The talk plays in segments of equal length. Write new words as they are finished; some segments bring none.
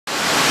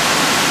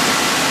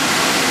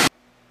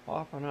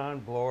Off and on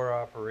blower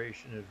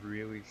operation is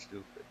really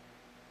stupid.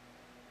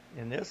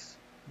 In this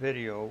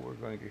video, we're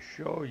going to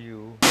show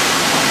you...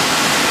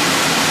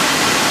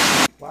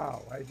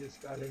 Wow, I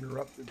just got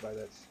interrupted by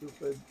that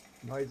stupid,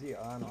 noisy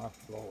on-off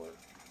blower.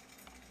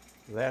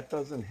 That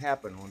doesn't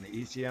happen when the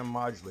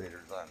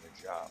ecMModulator is on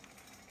the job,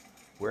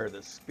 where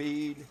the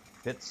speed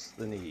fits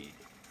the need.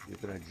 You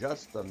can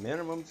adjust the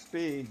minimum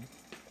speed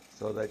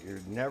so that you're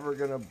never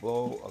going to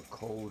blow a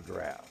cold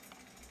draft.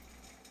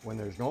 When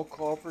there's no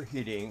call for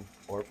heating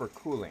or for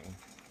cooling,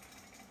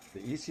 the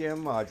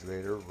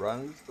ecMModulator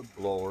runs the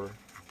blower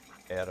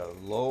at a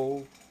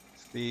low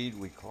speed.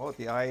 We call it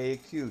the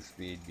IAQ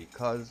speed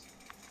because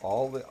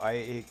all the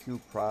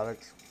IAQ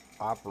products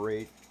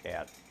operate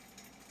at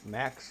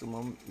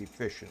maximum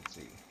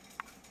efficiency.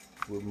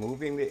 We're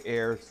moving the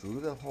air through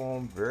the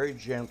home very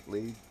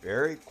gently,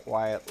 very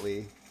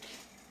quietly,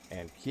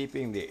 and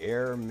keeping the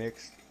air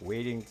mixed,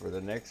 waiting for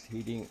the next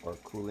heating or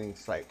cooling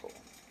cycle.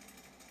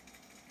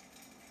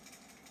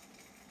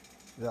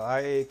 The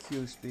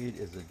IAQ speed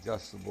is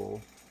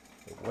adjustable,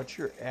 but what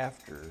you're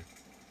after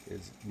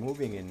is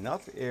moving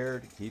enough air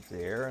to keep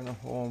the air in the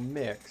home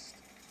mixed,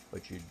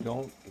 but you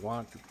don't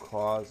want to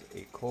cause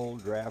a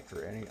cold draft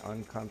or any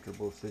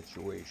uncomfortable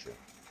situation.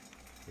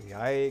 The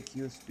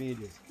IAQ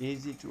speed is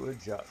easy to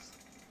adjust.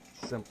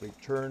 Simply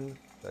turn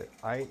the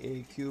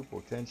IAQ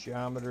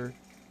potentiometer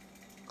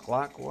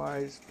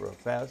clockwise for a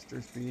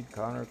faster speed,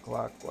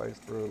 counterclockwise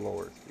for a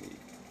lower speed.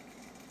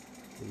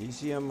 The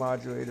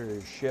ecMModulator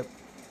is shipped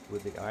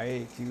with the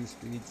IAQ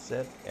speed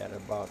set at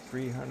about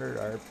 300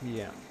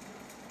 RPM.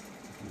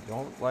 If you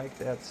don't like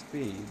that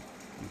speed,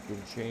 you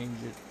can change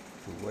it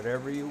to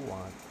whatever you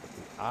want, but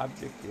the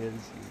object is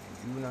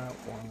you do not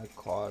want to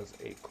cause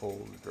a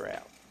cold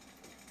draft.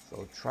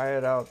 So try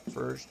it out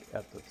first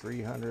at the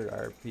 300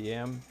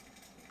 RPM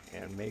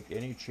and make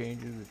any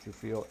changes that you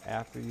feel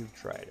after you've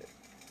tried it.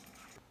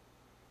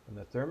 When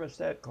the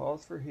thermostat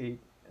calls for heat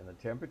and the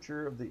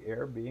temperature of the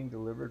air being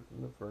delivered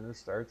from the furnace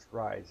starts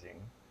rising,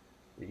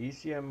 the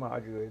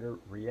ecMModulator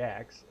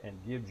reacts and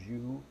gives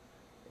you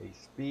a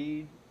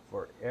speed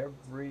for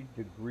every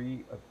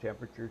degree of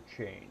temperature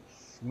change,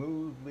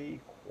 smoothly,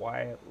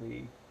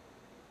 quietly,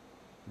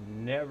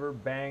 never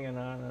banging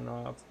on and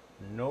off,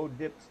 no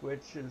dip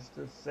switches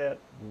to set,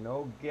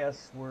 no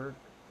guesswork,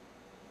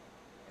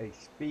 a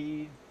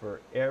speed for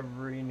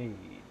every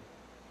need.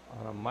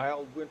 On a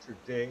mild winter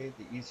day,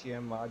 the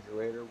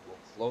ecMModulator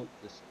will float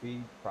the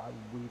speed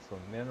probably from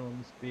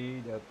minimum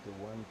speed up to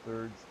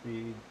 1/3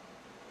 speed,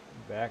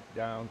 back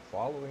down,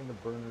 following the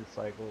burner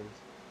cycles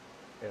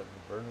as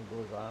the burner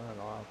goes on and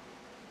off.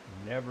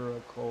 Never a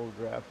cold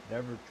draft,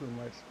 never too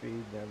much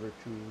speed, never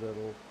too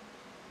little,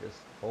 just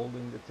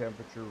holding the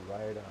temperature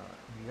right on.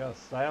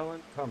 Just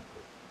silent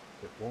comfort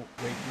that won't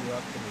wake you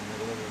up in the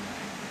middle of the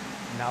night.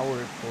 Now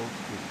we're at full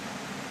speed.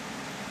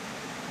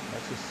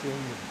 Let's assume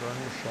the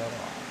burner shut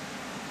off.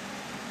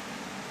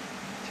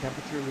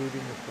 Temperature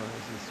leaving the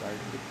furnace is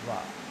starting to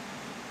drop.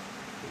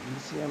 The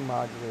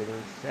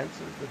ecMModulator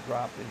senses the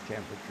drop in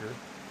temperature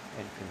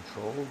and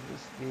controls the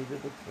speed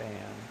of the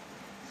fan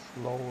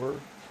slower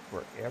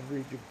for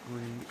every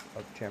degree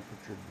of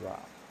temperature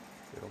drop.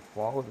 It'll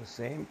follow the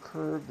same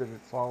curve that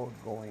it followed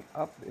going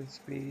up in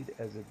speed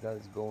as it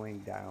does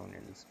going down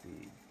in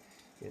speed.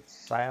 It's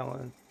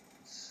silent,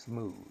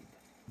 smooth,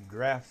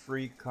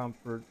 draft-free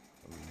comfort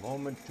from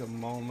moment to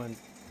moment,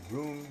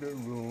 room to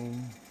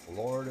room,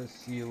 floor to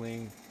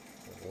ceiling,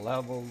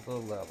 level to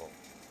level.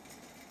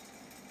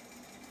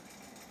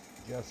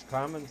 Just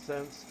common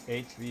sense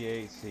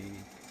HVAC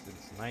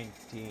since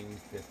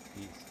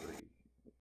 1953.